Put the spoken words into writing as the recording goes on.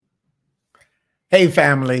Hey,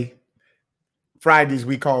 family. Fridays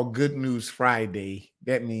we call Good News Friday.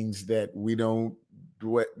 That means that dwe-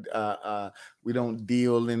 uh, uh, we don't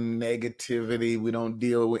deal in negativity. We don't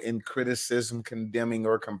deal in criticism, condemning,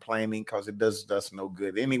 or complaining because it does us no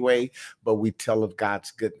good anyway. But we tell of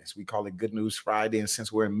God's goodness. We call it Good News Friday, and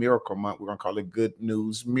since we're in Miracle Month, we're gonna call it Good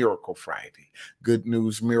News Miracle Friday. Good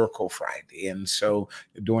News Miracle Friday. And so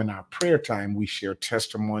during our prayer time, we share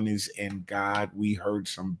testimonies. And God, we heard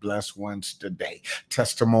some blessed ones today,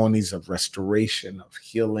 testimonies of restoration, of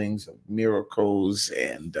healings, of miracles.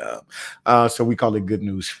 And so we call it Good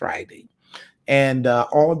News Friday. And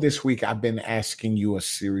all this week, I've been asking you a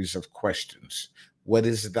series of questions. What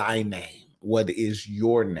is thy name? What is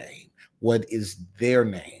your name? What is their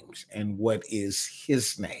names? And what is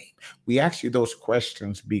his name? We ask you those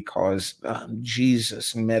questions because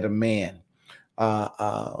Jesus met a man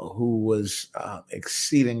who was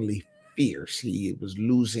exceedingly fierce. He was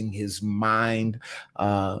losing his mind.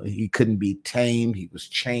 He couldn't be tamed. He was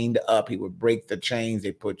chained up. He would break the chains.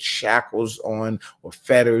 They put shackles on or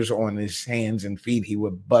fetters on his hands and feet. He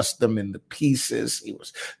would bust them into pieces. He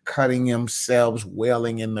was cutting himself,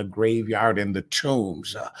 wailing in the graveyard and the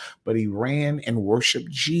tombs. But he ran and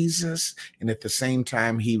worshiped Jesus. And at the same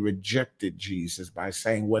time, he rejected Jesus by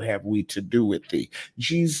saying, "What have we to do with thee?"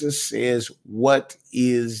 Jesus says, "What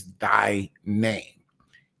is thy name?"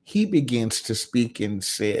 He begins to speak and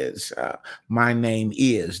says, "My name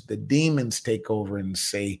is." The demons take over and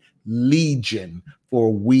say, "Legion,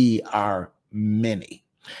 for we are many."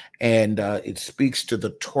 And it speaks to the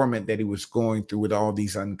torment that he was going through with all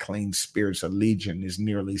these unclean spirits. A legion is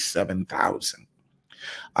nearly 7,000.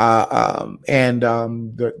 The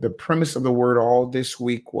premise of the word all this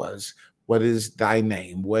week was, what is thy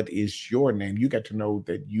name? What is your name? You got to know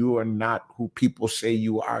that you are not who people say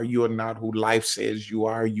you are. You are not who life says you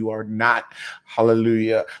are. You are not,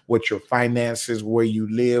 hallelujah, what your finances, where you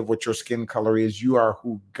live, what your skin color is. You are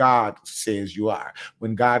who God says you are.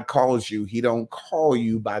 When God calls you, he don't call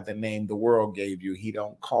you by the name the world gave you. He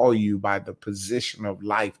don't call you by the position of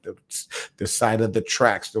life, the side of the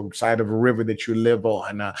tracks, the side of a river that you live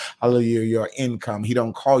on, hallelujah, your income. He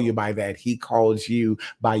don't call you by that. He calls you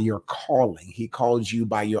by your calling. He calls you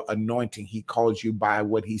by your anointing. He calls you by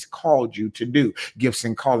what he's called you to do. Gifts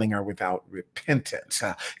and calling are without repentance.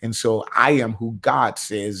 And so I am who God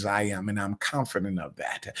says I am, and I'm confident of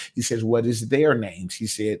that. He says, what is their names? He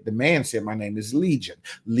said, the man said, my name is Legion.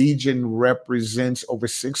 Legion represents over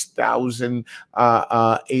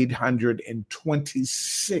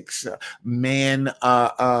 6,826 man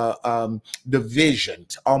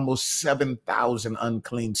divisions, almost 7,000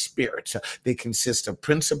 unclean spirits. They consist of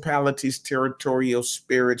principalities, territorial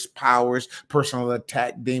spirits, powers, personal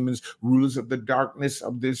attack demons, rulers of the darkness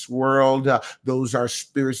of this world. Those are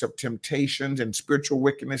spirits of temptations and spiritual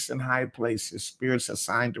wickedness in high places, spirits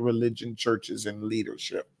assigned to religion, churches, and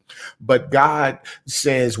leadership. But God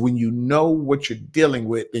says when you know what you're dealing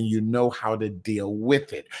with, then you know how to deal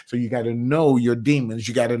with it. So you got to know your demons.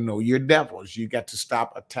 You got to know your devils. You got to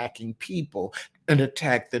stop attacking people and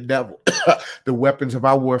attack the devil. The weapons of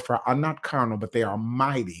our warfare are not carnal, but they are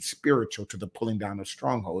mighty, spiritual to the pulling down of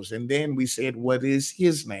strongholds. And then we said, what is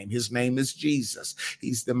his name? His name is Jesus.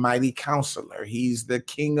 He's the mighty counselor. He's the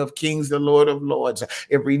King of kings, the Lord of lords.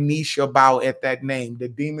 Every knee shall bow at that name. The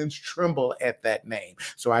demons tremble at that name.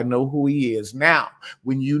 So I know who he is. Now,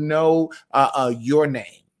 when you know your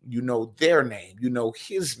name, you know their name, you know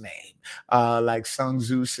his name. Like Sun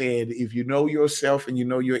Tzu said, if you know yourself and you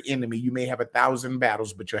know your enemy, you may have 1,000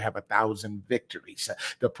 battles, but you'll have 1,000 victories.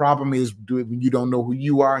 The problem is when you don't know who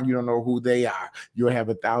you are and you don't know who they are, you'll have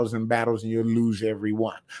 1,000 battles and you'll lose every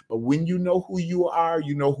one. But when you know who you are,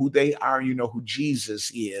 you know who they are, you know who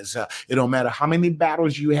Jesus is. It don't matter how many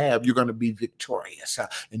battles you have, you're going to be victorious.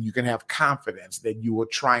 And you can have confidence that you will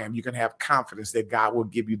triumph. You can have confidence that God will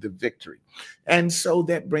give you the victory. And so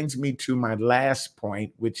that brings me to my last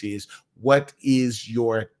point, which is, what is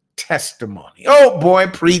your testimony? Oh boy,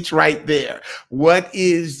 preach right there. What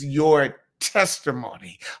is your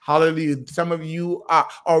testimony? Hallelujah. Some of you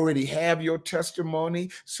already have your testimony.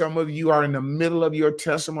 Some of you are in the middle of your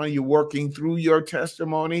testimony. You're working through your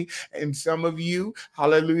testimony. And some of you,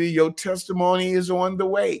 hallelujah, your testimony is on the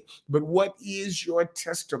way. But what is your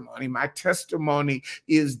testimony? My testimony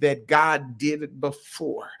is that God did it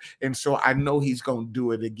before. And so I know he's going to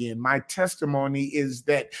do it again. My testimony is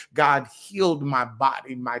that God healed my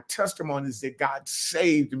body. My testimony is that God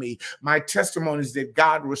saved me. My testimony is that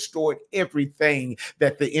God restored everything everything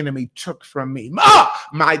that the enemy took from me.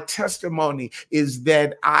 My testimony is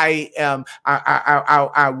that I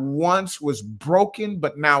once was broken,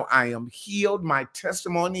 but now I am healed. My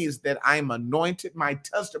testimony is that I'm anointed. My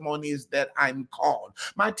testimony is that I'm called.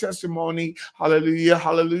 My testimony, hallelujah,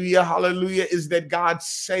 hallelujah, hallelujah, is that God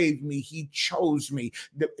saved me. He chose me.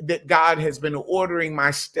 That God has been ordering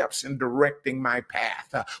my steps and directing my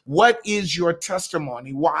path. What is your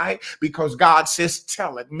testimony? Why? Because God says,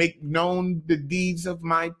 tell it. Make known the deeds of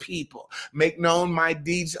my people. Make known my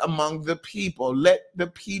deeds among the people. Let the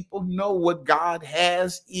people know what God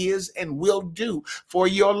has, is, and will do for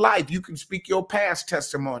your life. You can speak your past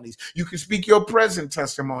testimonies. You can speak your present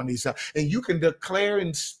testimonies. And you can declare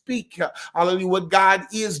and speak, hallelujah, what God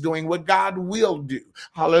is doing, what God will do.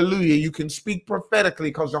 Hallelujah. You can speak prophetically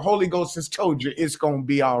because the Holy Ghost has told you it's going to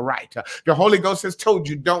be all right. The Holy Ghost has told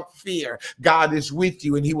you, don't fear. God is with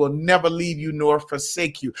you and he will never leave you nor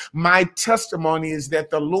forsake you. My testimony is that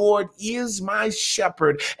the Lord is my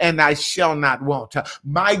shepherd and I shall not want.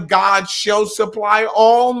 My God shall supply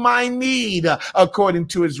all my need according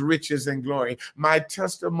to his riches and glory. My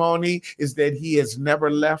testimony is that he has never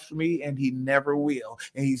left me and he never will.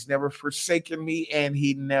 And he's never forsaken me and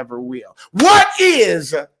he never will. What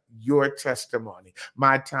is your testimony?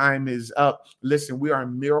 My time is up. Listen, we are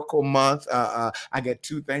in Miracle Month. I got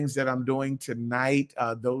two things that I'm doing tonight.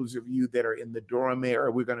 Those of you that are in the Durham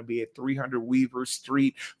area, we're going to be at 300 Weaver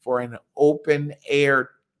Street for an open air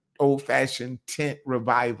old-fashioned tent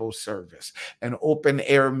revival service, an open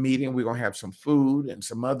air meeting. We're going to have some food and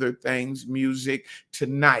some other things, music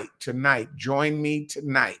tonight. Join me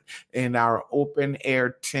tonight in our open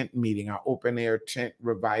air tent meeting, our open air tent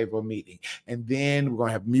revival meeting. And then we're going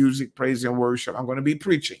to have music, praise, and worship. I'm going to be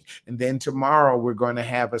preaching. And then tomorrow we're going to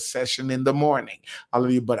have a session in the morning.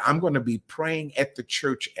 Hallelujah. But I'm going to be praying at the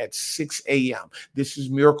church at 6 a.m. This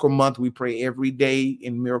is Miracle Month. We pray every day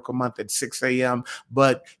in Miracle Month at 6 a.m.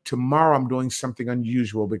 But tomorrow I'm doing something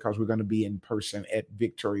unusual because we're going to be in person at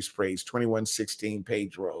Victory's Praise, 2116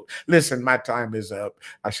 Page Road. Listen, my time is up.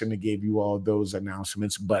 I shouldn't have gave you all those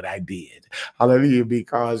announcements, but I did. Hallelujah,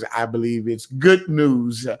 because I believe it's good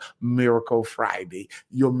news, Miracle Friday.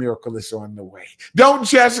 Your miracle is on the way. Don't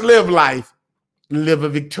just live life, live a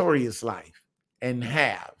victorious life and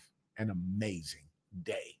have an amazing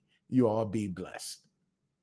day. You all be blessed.